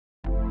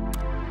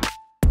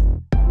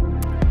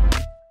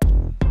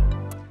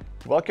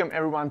Welcome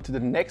everyone to the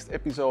next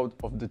episode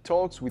of the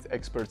Talks with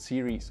Expert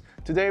series.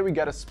 Today we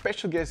got a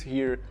special guest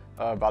here,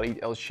 Walid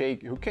El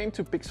Sheikh, who came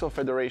to Pixel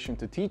Federation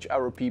to teach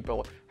our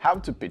people how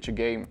to pitch a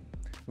game.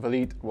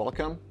 Walid,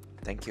 welcome.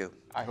 Thank you.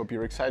 I hope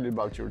you're excited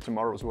about your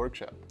tomorrow's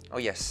workshop. Oh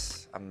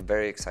yes, I'm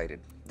very excited.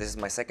 This is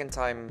my second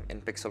time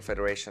in Pixel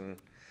Federation.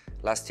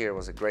 Last year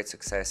was a great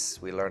success.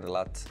 We learned a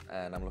lot,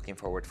 and I'm looking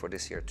forward for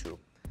this year too,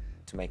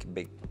 to make a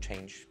big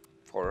change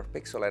for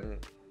Pixel and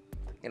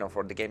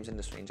for the games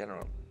industry in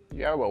general.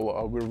 Yeah,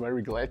 well, we're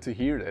very glad to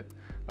hear that.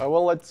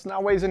 Well, let's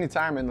not waste any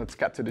time and let's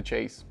cut to the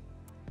chase.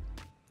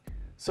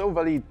 So,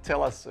 Walid,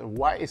 tell us,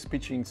 why is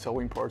pitching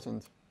so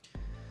important?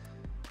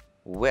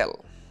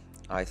 Well,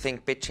 I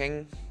think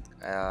pitching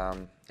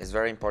is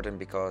very important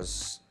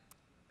because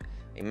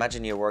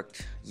imagine you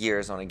worked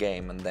years on a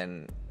game and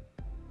then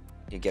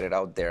you get it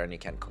out there and you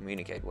can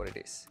communicate what it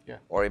is. Yeah.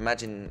 Or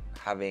imagine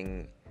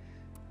having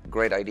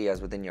great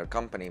ideas within your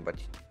company, but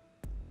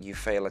you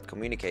fail at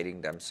communicating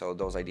them, so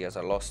those ideas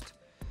are lost.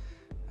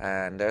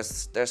 And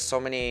there's so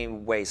many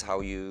ways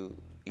how you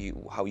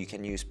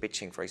can use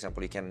pitching. For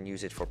example, you can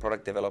use it for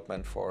product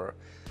development, for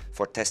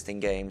testing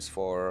games,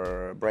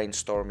 for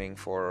brainstorming,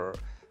 for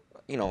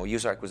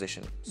user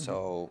acquisition. Mm-hmm.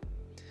 So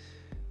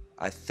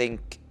I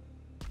think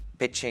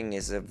pitching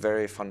is a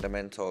very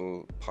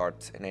fundamental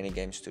part in any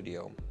game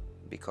studio,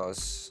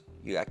 because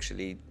you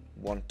actually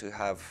want to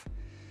have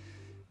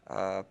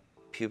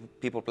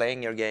people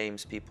playing your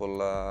games,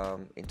 people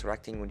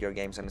interacting with your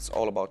games, and it's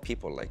all about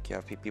people. Like, you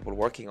have people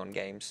working on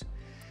games,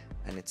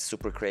 and it's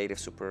super creative,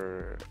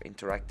 super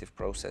interactive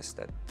process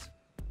that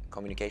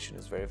communication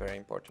is very, very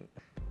important.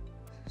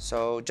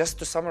 So just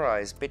to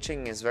summarize,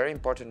 pitching is very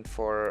important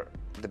for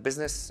the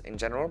business in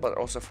general, but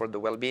also for the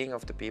well-being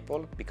of the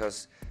people,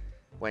 because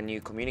when you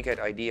communicate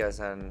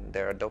ideas and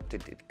they're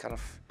adopted,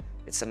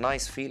 it's a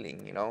nice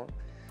feeling,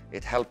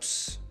 It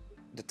helps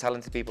the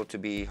talented people to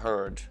be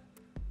heard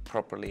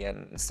properly,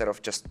 and instead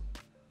of just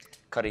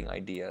cutting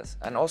ideas.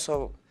 And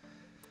also,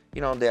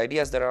 the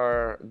ideas that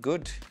are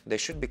good, they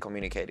should be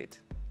communicated,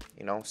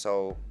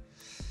 So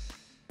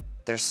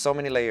there's so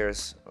many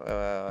layers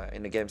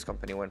in the games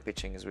company when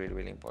pitching is really,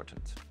 really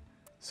important.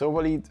 So,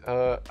 Walid,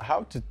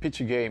 how to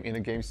pitch a game in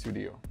a game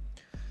studio?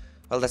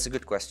 Well, that's a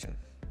good question,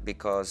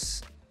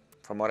 because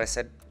from what I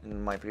said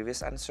in my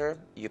previous answer,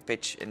 you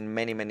pitch in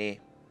many, many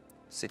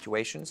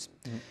situations.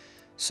 Mm-hmm.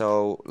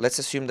 So let's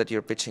assume that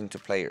you're pitching to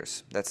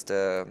players. That's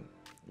the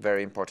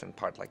very important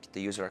part, like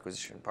the user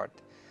acquisition part.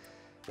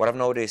 What I've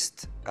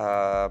noticed,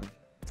 for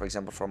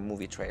example, from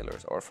movie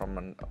trailers or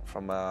from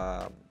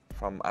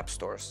app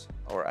stores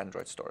or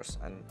Android stores,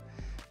 and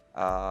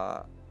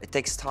it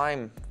takes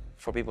time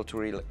for people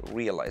to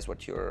realize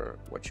what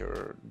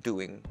you're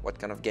doing, what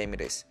kind of game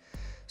it is.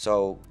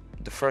 So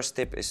the first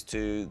tip is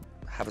to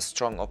have a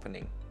strong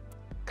opening,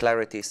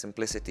 clarity,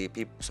 simplicity,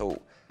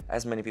 so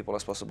as many people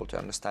as possible to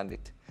understand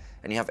it.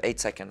 And you have 8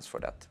 seconds for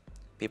that.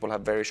 People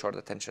have very short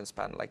attention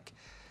span, like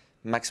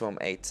maximum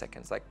 8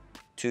 seconds, like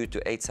 2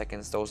 to 8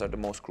 seconds. Those are the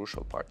most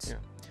crucial parts. Yeah.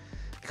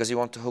 Because you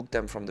want to hook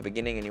them from the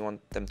beginning and you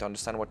want them to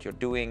understand what you're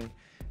doing.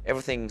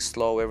 Everything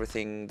slow,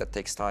 everything that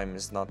takes time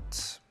is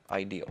not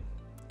ideal.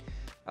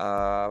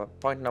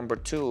 Point number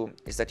 2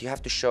 is that you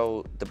have to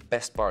show the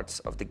best parts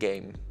of the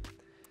game,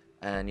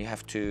 and you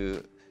have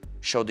to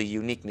show the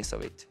uniqueness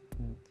of it.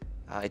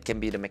 It can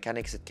be the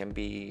mechanics, it can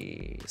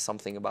be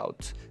something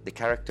about the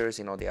characters,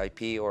 the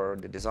IP or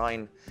the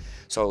design.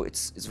 So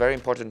it's very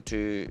important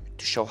to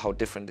show how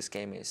different this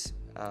game is,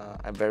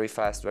 and very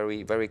fast,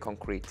 very, very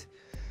concrete.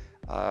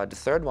 The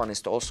third one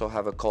is to also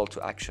have a call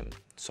to action.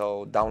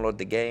 So download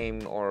the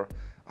game or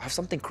have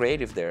something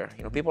creative there.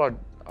 People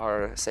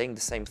are saying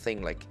the same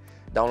thing, like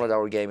download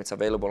our game, it's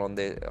available on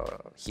the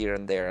here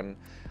and there. And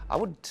I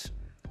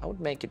would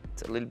make it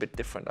a little bit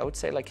different. I would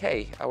say, like,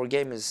 hey, our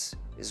game is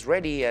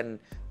ready and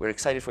we're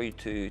excited for you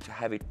to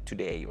have it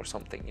today or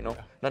something, Yeah.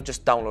 Not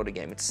just download a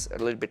game, it's a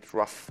little bit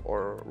rough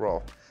or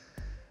raw.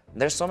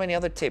 There's so many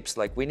other tips,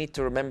 like we need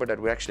to remember that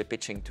we're actually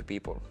pitching to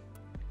people.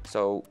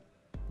 So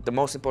the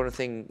most important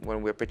thing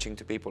when we're pitching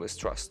to people is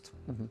trust.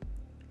 Mm-hmm.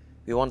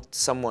 We want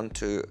someone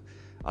to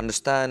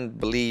understand,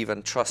 believe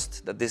and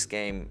trust that this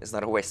game is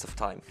not a waste of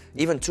time.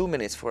 Even 2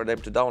 minutes for them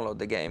to download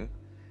the game,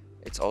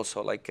 it's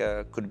also like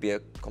could be a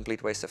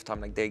complete waste of time,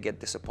 like they get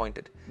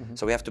disappointed. Mm-hmm.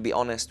 So we have to be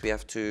honest, we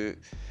have to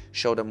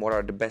show them what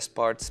are the best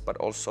parts, but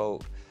also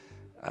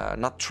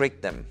not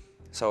trick them.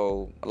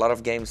 So a lot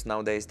of games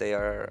nowadays, they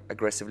are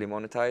aggressively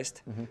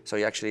monetized. Mm-hmm. So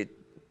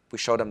we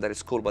show them that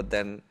it's cool, but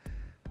then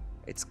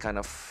it's kind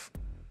of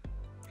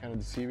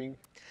deceiving?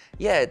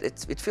 Yeah,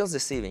 it feels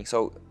deceiving.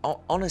 So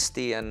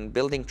honesty and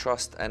building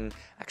trust, and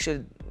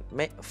actually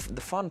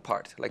the fun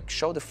part, like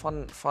show the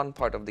fun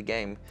part of the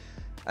game.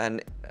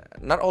 And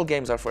not all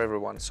games are for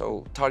everyone,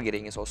 so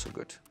targeting is also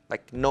good.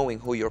 Like knowing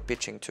who you're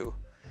pitching to.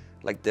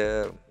 Like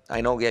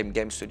I know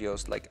game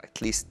studios, like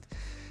at least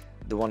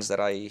the ones that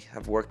I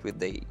have worked with,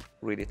 they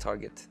really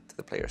target to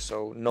the players.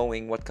 So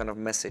knowing what kind of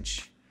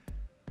message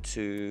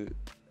to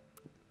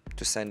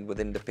send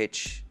within the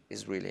pitch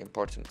is really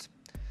important.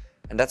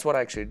 And that's what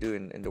I actually do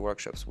in the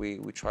workshops.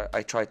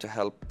 I try to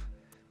help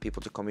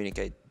people to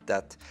communicate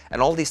that.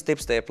 And all these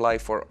tips, they apply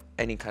for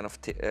any kind of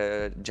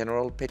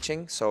general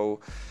pitching. So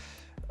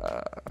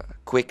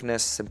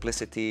quickness,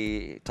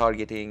 simplicity,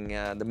 targeting,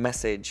 the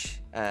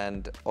message,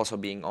 and also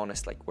being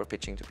honest, like we're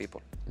pitching to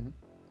people.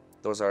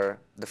 Those are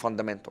the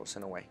fundamentals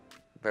in a way,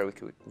 very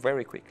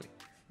quickly.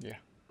 Yeah.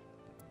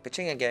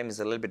 Pitching a game is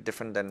a little bit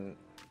different than,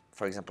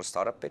 for example,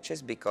 startup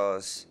pitches,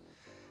 because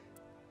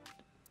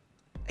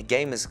a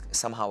game is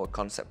somehow a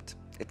concept.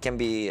 It can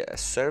be a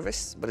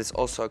service, but it's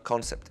also a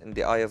concept. In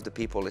the eye of the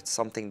people, it's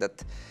something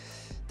that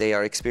they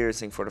are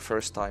experiencing for the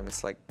first time.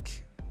 It's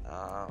like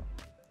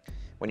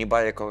when you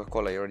buy a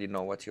Coca-Cola, you already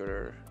know what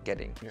you're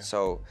getting. Yeah.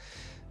 So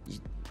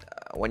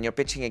when you're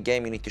pitching a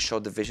game, you need to show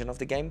the vision of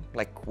the game.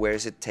 Like, where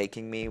is it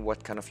taking me?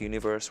 What kind of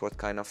universe? What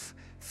kind of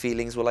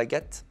feelings will I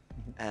get?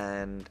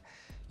 And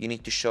you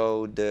need to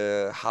show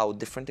how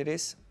different it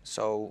is.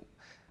 So,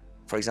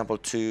 for example,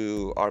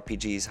 two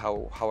RPGs,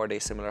 how are they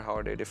similar? How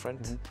are they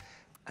different?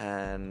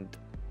 And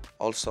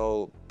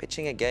also,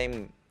 pitching a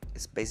game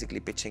is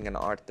basically pitching an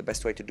art. The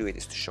best way to do it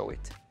is to show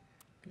it.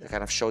 You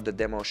kind of show the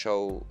demo,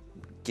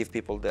 give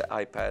people the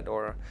iPad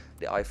or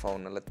the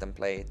iPhone and let them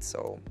play it.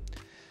 So,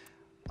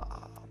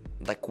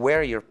 like,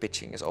 where you're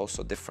pitching is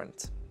also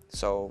different.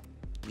 So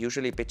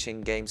usually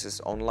pitching games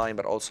is online,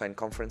 but also in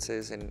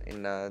conferences,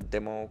 in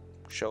demo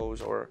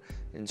shows, or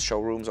in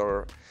showrooms,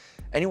 or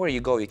anywhere you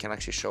go, you can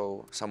actually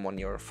show someone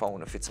your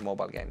phone if it's a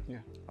mobile game. Yeah.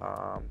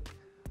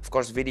 Of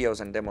course,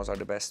 videos and demos are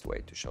the best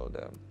way to show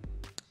them.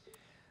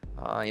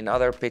 In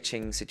other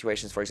pitching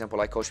situations, for example,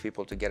 I coach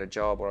people to get a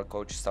job, or I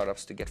coach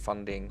startups to get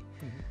funding.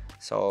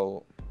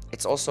 So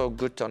it's also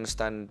good to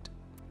understand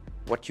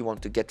what you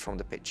want to get from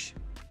the pitch.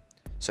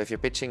 So if you're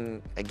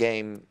pitching a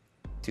game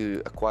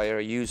to acquire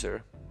a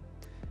user,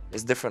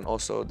 it's different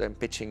also than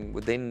pitching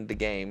within the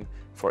game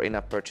for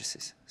in-app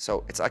purchases.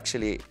 So it's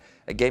actually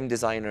a game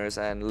designer's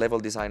and level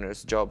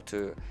designer's job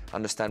to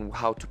understand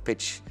how to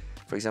pitch,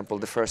 for example,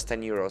 the first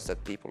 10 euros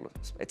that people,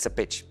 it's a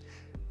pitch.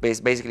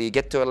 Basically, you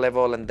get to a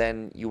level and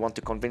then you want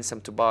to convince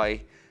them to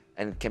buy,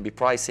 and it can be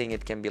pricing,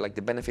 it can be like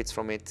the benefits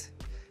from it,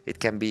 it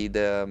can be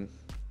the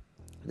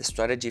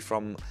strategy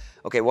from,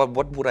 okay,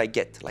 what would I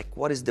get? Like,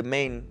 what is the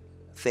main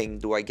thing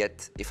do I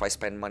get if I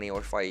spend money or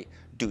if I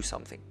do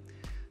something?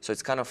 So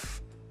it's kind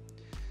of,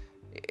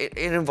 it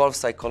involves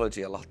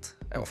psychology a lot.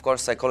 Of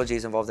course, psychology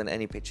is involved in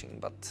any pitching,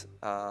 but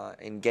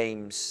in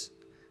games,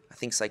 I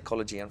think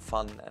psychology and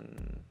fun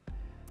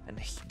and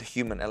the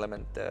human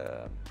element,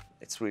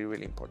 it's really,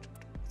 really important.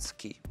 It's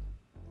key,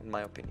 in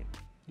my opinion.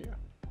 Yeah,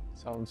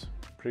 sounds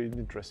pretty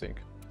interesting.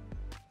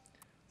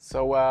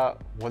 So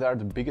what are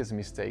the biggest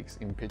mistakes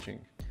in pitching?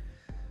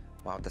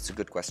 Wow, that's a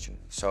good question.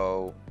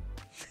 So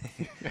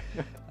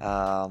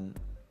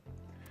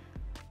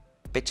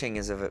pitching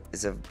is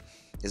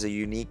a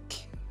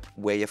unique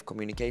way of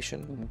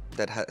communication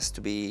that has to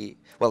be,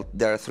 well,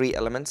 there are 3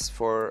 elements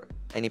for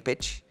any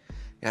pitch.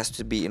 It has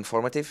to be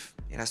informative,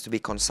 it has to be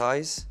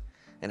concise,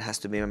 and it has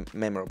to be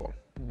memorable.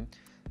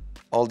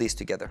 All these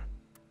together.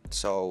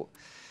 So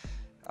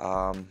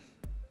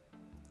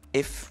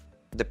if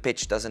the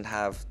pitch doesn't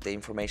have the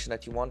information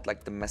that you want,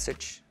 like the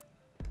message,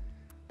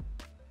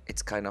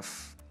 it's kind of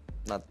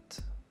not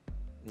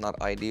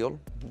ideal.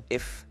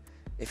 If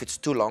it's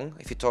too long,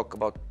 if you talk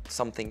about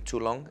something too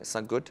long, it's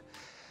not good.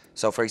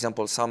 So for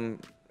example, some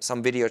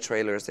video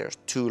trailers, they're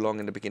too long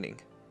in the beginning.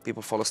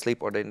 People fall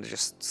asleep or they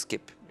just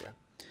skip.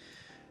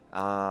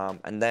 Yeah.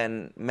 And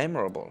then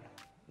memorable.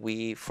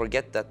 We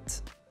forget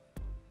that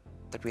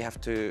we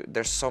have to,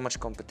 there's so much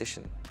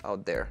competition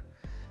out there,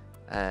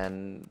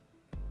 and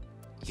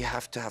you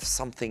have to have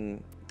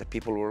something that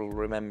people will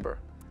remember.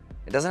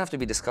 It doesn't have to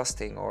be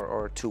disgusting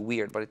or too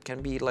weird, but it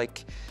can be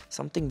like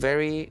something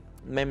very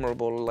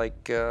memorable,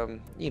 like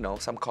you know,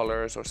 some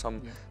colors or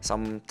some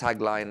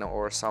tagline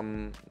or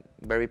some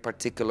very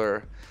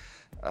particular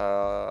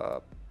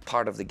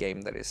part of the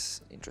game that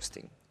is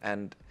interesting.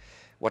 And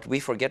what we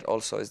forget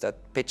also is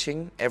that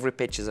pitching, every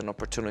pitch is an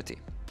opportunity.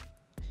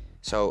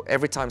 So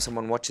every time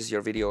someone watches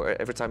your video, or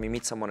every time you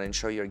meet someone and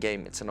show your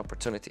game, it's an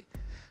opportunity.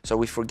 So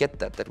we forget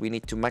that we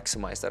need to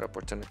maximize that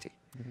opportunity.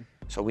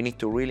 So we need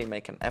to really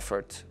make an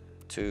effort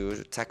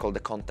to tackle the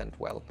content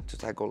well,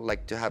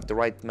 to have the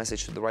right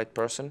message to the right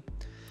person,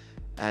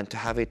 and to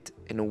have it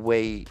in a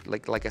way,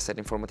 like I said,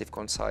 informative,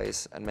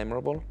 concise, and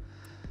memorable.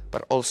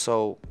 But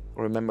also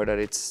remember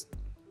that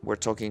we're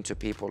talking to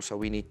people, so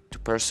we need to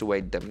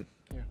persuade them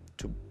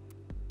to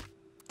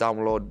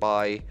download,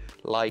 buy,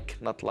 like,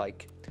 not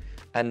like.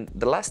 And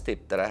the last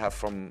tip that I have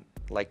from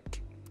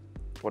like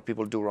what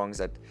people do wrong is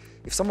that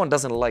if someone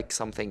doesn't like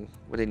something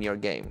within your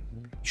game,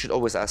 you should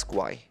always ask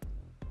why.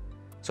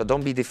 So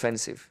don't be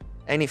defensive.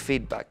 Any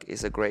feedback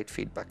is a great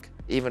feedback,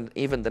 even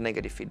the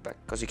negative feedback,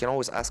 because you can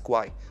always ask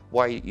why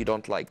you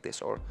don't like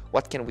this, or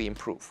what can we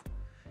improve.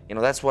 You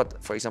know, that's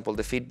what, for example,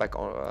 the feedback,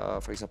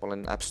 for example,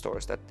 in app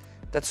stores,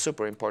 that's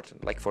super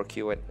important, like for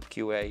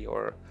QA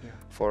or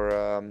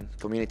for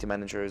community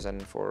managers,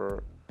 and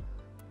for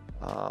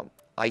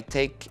I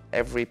take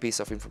every piece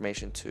of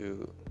information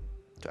to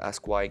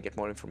ask why, get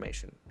more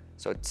information.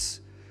 So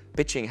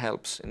pitching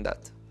helps in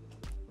that.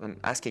 and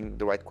asking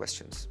the right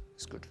questions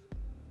is good.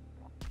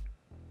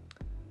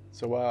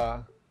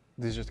 So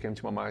this just came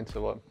to my mind.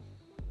 So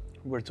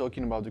we're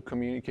talking about the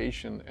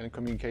communication and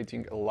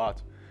communicating a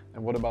lot.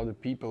 And what about the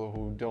people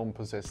who don't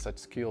possess such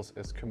skills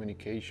as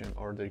communication,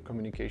 or their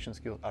communication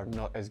skills are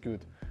not as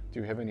good? Do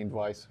you have any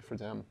advice for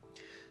them?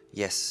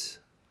 Yes.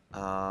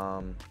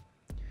 I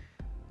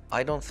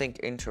don't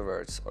think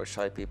introverts or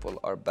shy people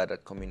are bad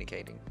at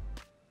communicating.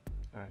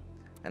 All right.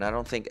 And I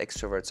don't think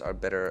extroverts are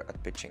better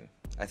at pitching.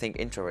 I think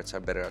introverts are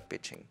better at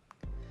pitching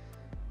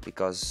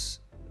because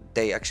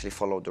they actually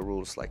follow the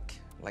rules,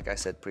 like I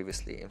said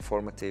previously,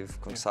 informative,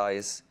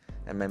 concise,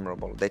 and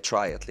memorable. They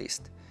try at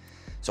least.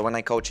 So when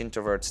I coach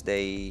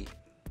introverts,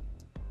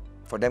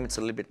 for them it's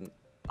a little bit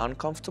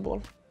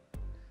uncomfortable,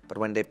 but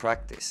when they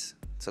practice,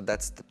 so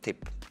that's the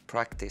tip: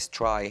 practice,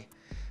 try,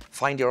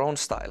 find your own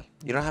style.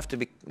 You don't have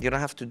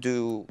to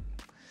do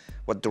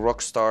what the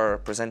rock star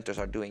presenters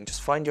are doing.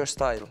 Just find your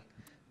style.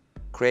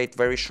 Create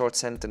very short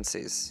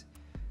sentences,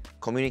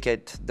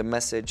 communicate the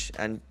message,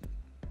 and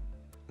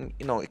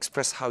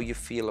express how you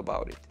feel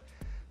about it.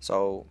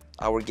 So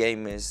our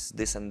game is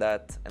this and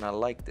that, and I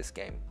like this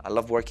game. I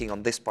love working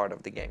on this part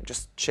of the game.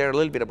 Just share a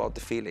little bit about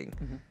the feeling,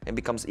 it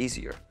becomes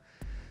easier.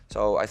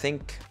 So I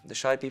think the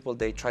shy people,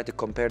 they try to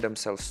compare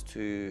themselves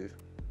to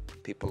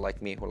people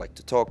like me who like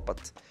to talk,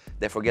 but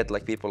they forget,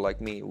 like people like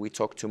me, we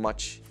talk too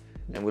much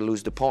and we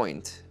lose the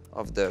point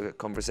of the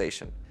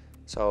conversation.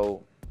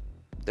 So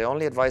the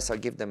only advice I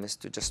give them is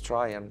to just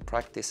try and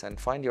practice and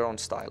find your own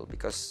style,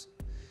 because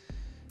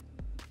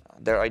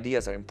their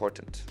ideas are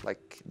important,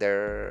 like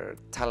their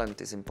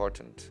talent is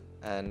important,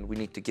 and we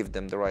need to give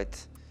them the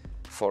right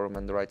forum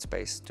and the right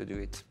space to do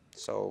it.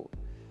 So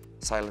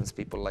silence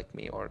people like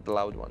me, or the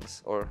loud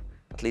ones, or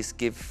at least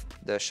give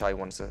the shy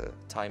ones the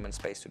time and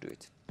space to do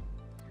it.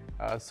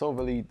 So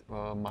Walid,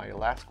 my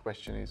last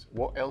question is,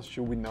 what else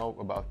should we know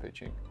about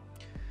pitching?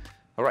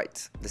 All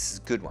right, this is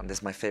a good one. This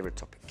is my favorite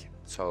topic.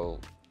 So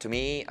to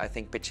me, I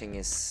think pitching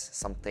is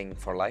something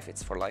for life.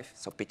 It's for life.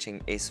 So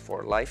pitching is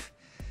for life,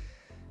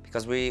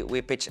 because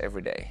we pitch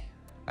every day,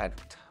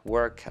 at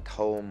work, at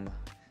home.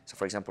 So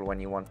for example, when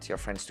you want your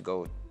friends to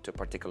go to a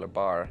particular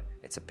bar,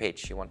 it's a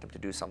pitch. You want them to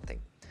do something.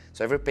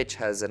 So every pitch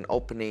has an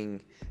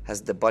opening,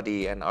 has the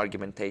body and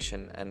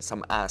argumentation, and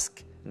some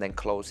ask, and then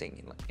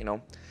closing,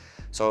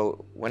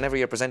 So whenever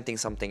you're presenting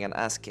something and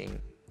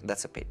asking,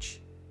 that's a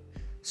pitch.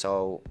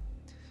 So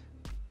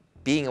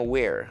being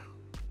aware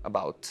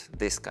about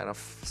this kind of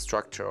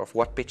structure of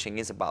what pitching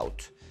is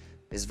about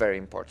is very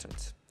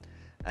important.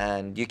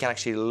 And you can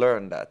actually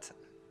learn that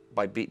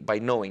by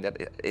knowing that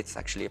it's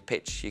actually a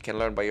pitch. You can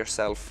learn by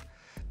yourself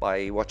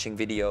by watching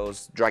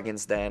videos,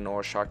 Dragon's Den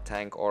or Shark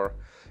Tank, or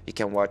you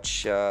can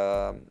watch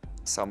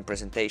some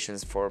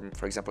presentations for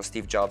example,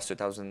 Steve Jobs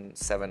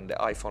 2007, the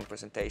iPhone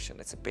presentation.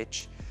 It's a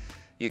pitch.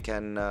 You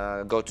can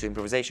go to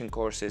improvisation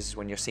courses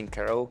when you sing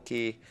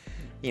karaoke,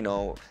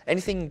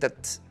 anything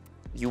that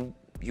you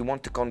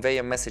want to convey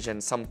a message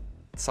and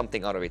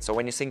something out of it. So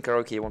when you sing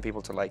karaoke, you want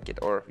people to like it,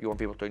 or you want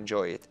people to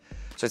enjoy it.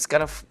 So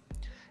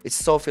it's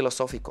so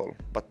philosophical,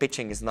 but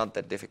pitching is not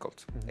that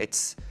difficult.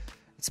 It's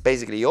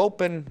basically you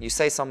open, you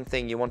say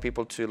something, you want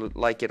people to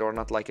like it or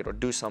not like it, or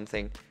do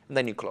something, and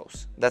then you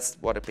close. That's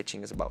what a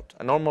pitching is about.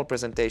 A normal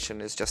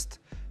presentation is just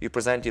you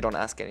present, you don't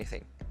ask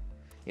anything,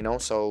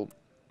 So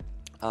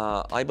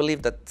I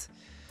believe that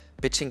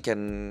pitching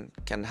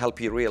can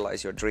help you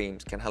realize your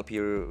dreams, can help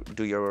you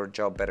do your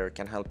job better,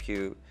 can help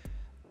you,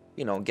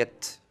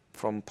 get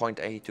from point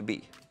A to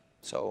B.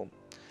 So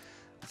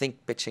I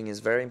think pitching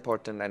is very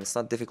important, and it's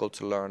not difficult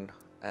to learn,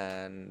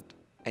 and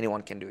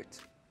anyone can do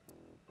it.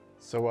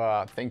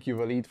 So thank you,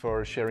 Walid,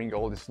 for sharing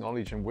all this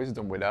knowledge and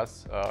wisdom with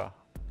us.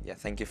 Yeah,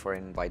 thank you for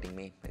inviting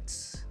me.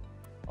 It's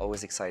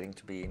always exciting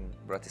to be in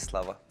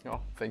Bratislava.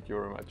 Oh, thank you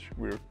very much.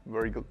 We're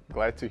very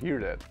glad to hear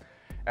that.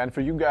 And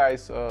for you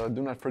guys,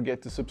 do not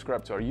forget to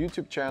subscribe to our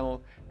YouTube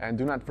channel, and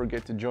do not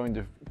forget to join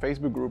the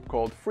Facebook group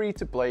called Free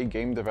to Play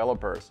Game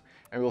Developers.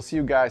 And we'll see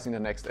you guys in the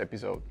next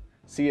episode.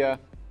 See ya.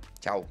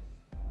 Ciao.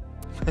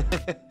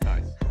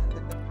 Nice.